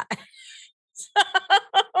with that.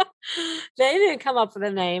 They didn't come up with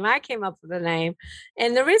a name. I came up with a name.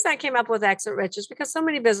 And the reason I came up with exit rich is because so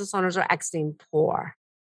many business owners are exiting poor.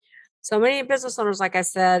 So many business owners, like I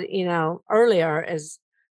said, earlier, is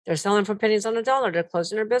they're selling for pennies on the dollar. They're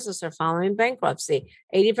closing their business. They're filing bankruptcy.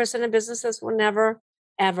 80% of businesses will never,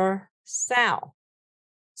 ever sell.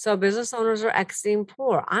 So business owners are exiting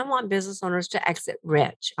poor. I want business owners to exit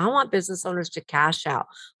rich. I want business owners to cash out.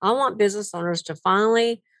 I want business owners to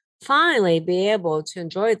finally be able to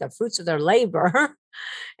enjoy the fruits of their labor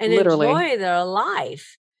and Literally. enjoy their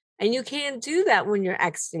life. And you can't do that when you're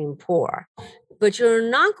exiting poor. But you're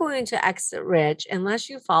not going to exit rich unless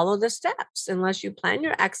you follow the steps, unless you plan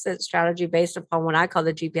your exit strategy based upon what I call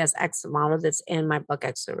the GPS exit model that's in my book,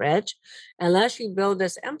 Exit Rich, unless you build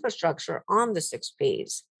this infrastructure on the 6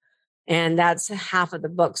 Ps. And that's half of the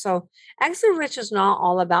book. So Exit Rich is not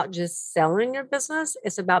all about just selling your business.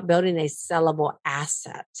 It's about building a sellable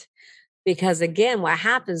asset. Because again, what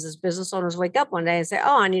happens is business owners wake up one day and say,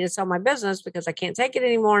 oh, I need to sell my business because I can't take it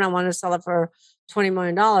anymore. And I want to sell it for $20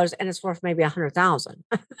 million and it's worth maybe 100,000.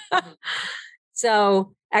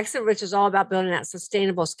 So Exit Rich is all about building that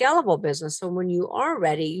sustainable, scalable business. So when you are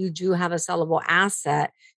ready, you do have a sellable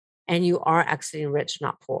asset and you are exiting rich,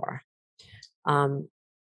 not poor. And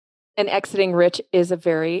exiting rich is a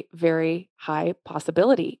very, very high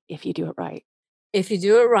possibility if you do it right. If you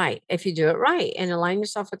do it right, and align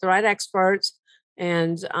yourself with the right experts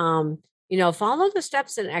and, follow the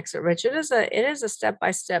steps in Exit Rich. It is a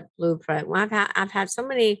step-by-step blueprint. I've had so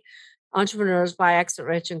many entrepreneurs buy Exit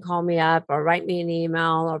Rich and call me up or write me an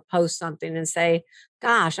email or post something and say,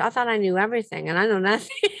 gosh, I thought I knew everything and I know nothing.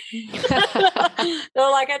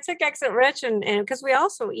 They're like, I took Exit Rich and because we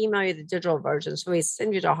also email you the digital version. So we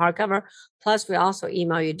send you the hardcover, plus we also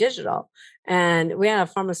email you digital. And we had a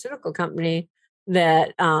pharmaceutical company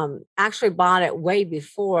that actually bought it way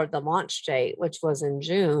before the launch date, which was in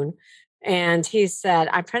June. And he said,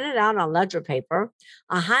 I printed it out on ledger paper.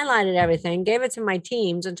 I highlighted everything, gave it to my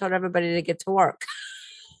teams, and told everybody to get to work.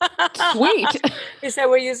 Sweet. He said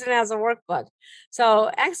we're using it as a workbook. So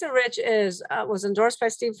Exit Rich is was endorsed by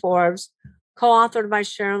Steve Forbes, co-authored by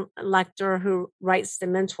Sharon Lecter, who writes the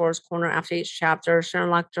Mentors Corner after each chapter. Sharon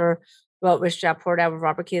Lecter wrote Rich Dad Poor Dad with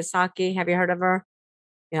Robert Kiyosaki. Have you heard of her?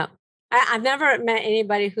 Yeah. I've never met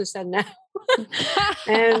anybody who said no.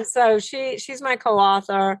 And so she's my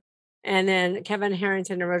co-author. And then Kevin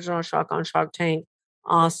Harrington, original Shark on Shark Tank,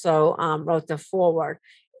 also wrote the foreword.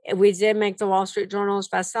 We did make the Wall Street Journal's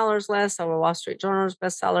bestsellers list, so Wall Street Journal's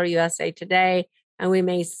bestseller, USA Today, and we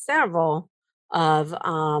made several of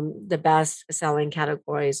the best selling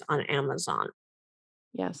categories on Amazon.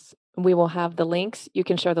 Yes. We will have the links. You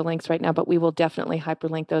can share the links right now, but we will definitely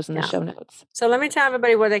hyperlink those in the Yeah. show notes. So let me tell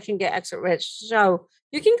everybody where they can get Exit Rich. So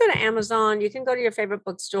you can go to Amazon, you can go to your favorite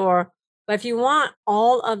bookstore, but if you want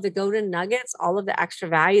all of the golden nuggets, all of the extra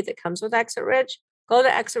value that comes with Exit Rich, go to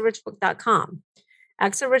exitrichbook.com.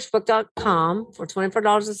 exitrichbook.com for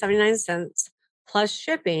 $24.79 plus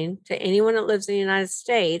shipping to anyone that lives in the United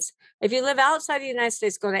States. If you live outside the United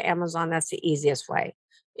States, go to Amazon. That's the easiest way.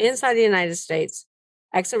 Inside the United States,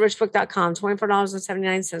 exitrichbook.com,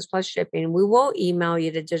 $24.79 plus shipping. We will email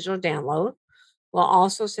you the digital download. We'll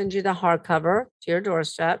also send you the hardcover to your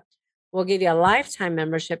doorstep. We'll give you a lifetime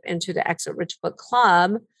membership into the Exit Rich Book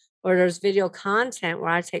Club, where there's video content where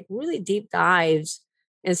I take really deep dives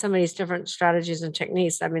in some of these different strategies and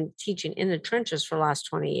techniques I've been teaching in the trenches for the last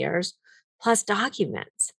 20 years, plus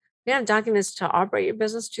documents. We have documents to operate your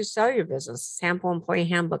business, to sell your business, sample employee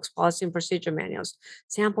handbooks, policy and procedure manuals,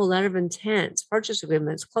 sample letter of intent, purchase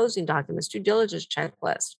agreements, closing documents, due diligence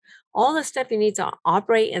checklist. All the stuff you need to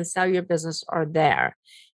operate and sell your business are there.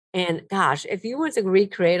 And gosh, if you were to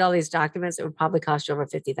recreate all these documents, it would probably cost you over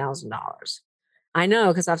 $50,000. I know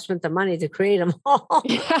because I've spent the money to create them all.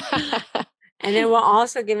 And then we're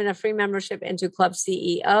also giving a free membership into Club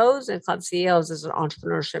CEOs. And Club CEOs is an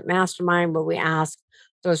entrepreneurship mastermind where we ask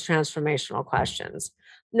those transformational questions.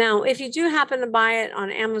 Now, if you do happen to buy it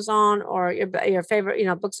on Amazon or your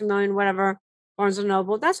favorite, Books A Million, whatever, Barnes and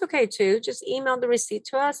Noble, that's okay too. Just email the receipt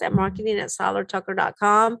to us at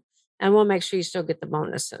marketing@silertucker.com and we'll make sure you still get the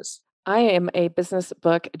bonuses. I am a business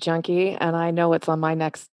book junkie, and I know it's on my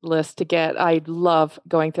next list to get. I love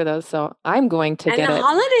going through those, so I'm going to And get the it.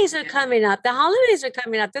 holidays are coming up. The holidays are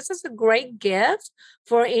coming up. This is a great gift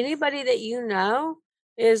for anybody that you know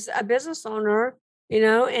is a business owner,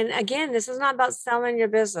 and again, this is not about selling your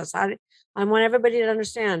business. I want everybody to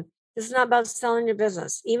understand this is not about selling your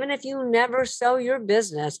business. Even if you never sell your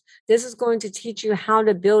business, this is going to teach you how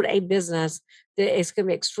to build a business that is going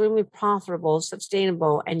to be extremely profitable,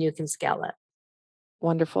 sustainable, and you can scale it.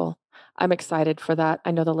 Wonderful. I'm excited for that.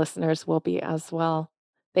 I know the listeners will be as well.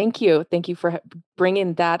 Thank you. Thank you for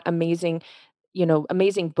bringing that amazing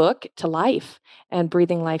book to life and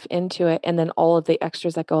breathing life into it, and then all of the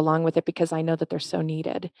extras that go along with it, because I know that they're so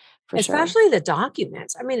needed for sure. Especially the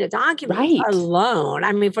documents. I mean, the documents Right. alone.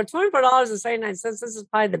 I mean, for $24.79, this is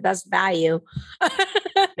probably the best value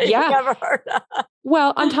you've Yeah. ever heard of.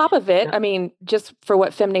 Well, on top of it, Yeah. I mean, just for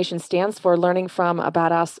what FemNation stands for, learning from a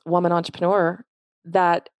badass woman entrepreneur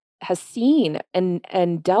that has seen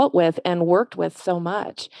and dealt with and worked with so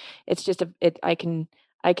much. It's just I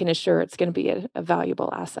can assure it's gonna be a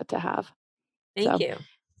valuable asset to have. Thank So, you.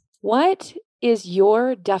 what is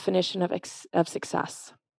your definition of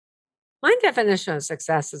success? My definition of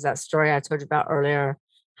success is that story I told you about earlier,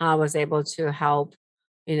 how I was able to help,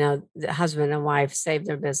 the husband and wife save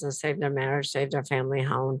their business, save their marriage, save their family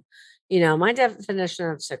home. My definition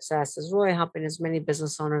of success is really helping as many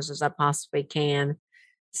business owners as I possibly can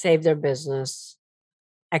save their business,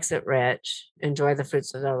 exit rich, enjoy the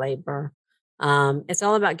fruits of their labor. It's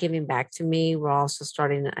all about giving back to me. We're also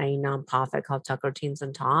starting a nonprofit called Tucker Teens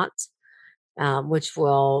and Tots, which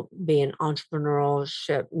will be an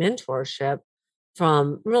entrepreneurship mentorship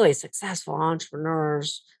from really successful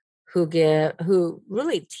entrepreneurs who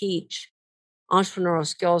really teach entrepreneurial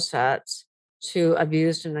skill sets to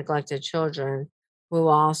abused and neglected children. We will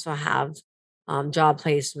also have job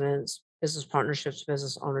placements, business partnerships,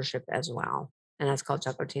 business ownership as well. And that's called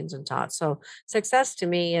Tucker Teens and Tots. So success to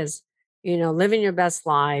me is, living your best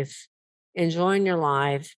life, enjoying your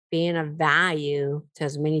life, being of value to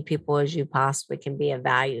as many people as you possibly can be of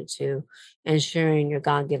value to, and sharing your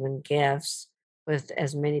God given gifts with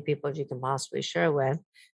as many people as you can possibly share with,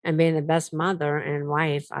 and being the best mother and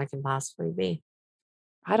wife I can possibly be.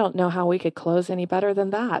 I don't know how we could close any better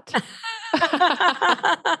than that.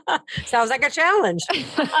 Sounds like a challenge.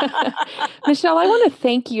 Michelle, I want to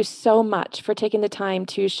thank you so much for taking the time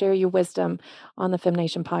to share your wisdom on the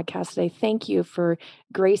FemNation podcast today. Thank you for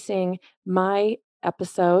gracing my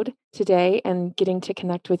episode today and getting to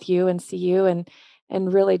connect with you and see you and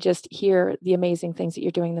really just hear the amazing things that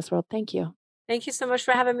you're doing in this world. Thank you. Thank you so much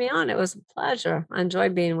for having me on. It was a pleasure. I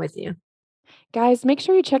enjoyed being with you. Guys, make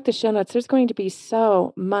sure you check the show notes. There's going to be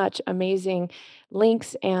so much amazing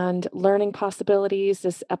links and learning possibilities.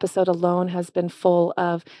 This episode alone has been full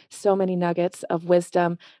of so many nuggets of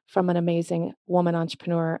wisdom from an amazing woman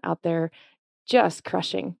entrepreneur out there just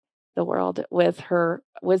crushing the world with her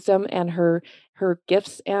wisdom and her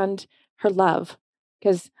gifts and her love.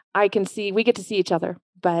 Because I can see we get to see each other,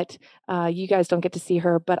 but you guys don't get to see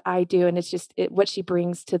her, but I do, and it's just what she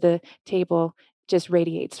brings to the table just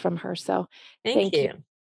radiates from her. So Thank you.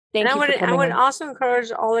 thank And you for I coming would on. also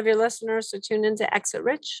encourage all of your listeners to tune into Exit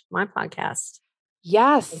Rich, my podcast.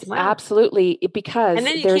 Yes, Wow. absolutely. Because And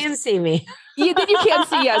then you there's can see me. yeah, then you can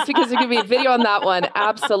see yes, because there's gonna be a video on that one.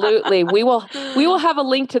 Absolutely. We will have a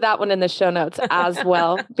link to that one in the show notes as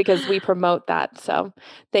well because we promote that. So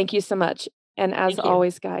thank you so much. And as Thank you.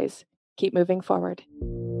 always, guys, keep moving forward.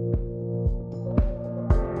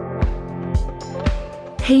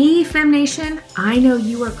 Hey, FemNation, I know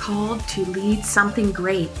you are called to lead something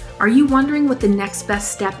great. Are you wondering what the next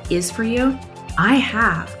best step is for you? I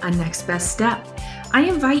have a next best step. I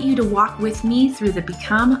invite you to walk with me through the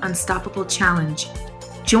Become Unstoppable Challenge.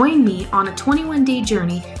 Join me on a 21-day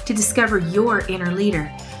journey to discover your inner leader.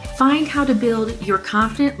 Find how to build your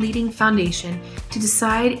confident leading foundation to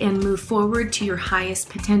decide and move forward to your highest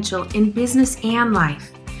potential in business and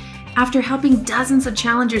life. After helping dozens of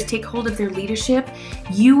challengers take hold of their leadership,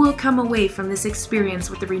 you will come away from this experience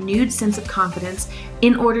with a renewed sense of confidence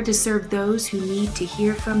in order to serve those who need to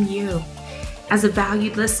hear from you. As a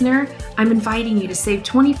valued listener, I'm inviting you to save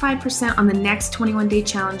 25% on the next 21-day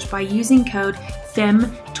challenge by using code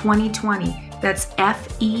FEM2020. That's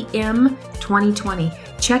FEM 2020.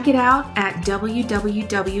 Check it out at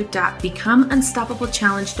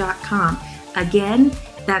www.becomeunstoppable.challenge.com. Again,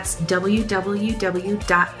 that's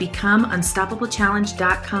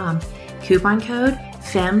www.becomeunstoppable.challenge.com. Coupon code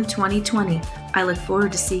FEM2020. I look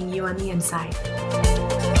forward to seeing you on the inside.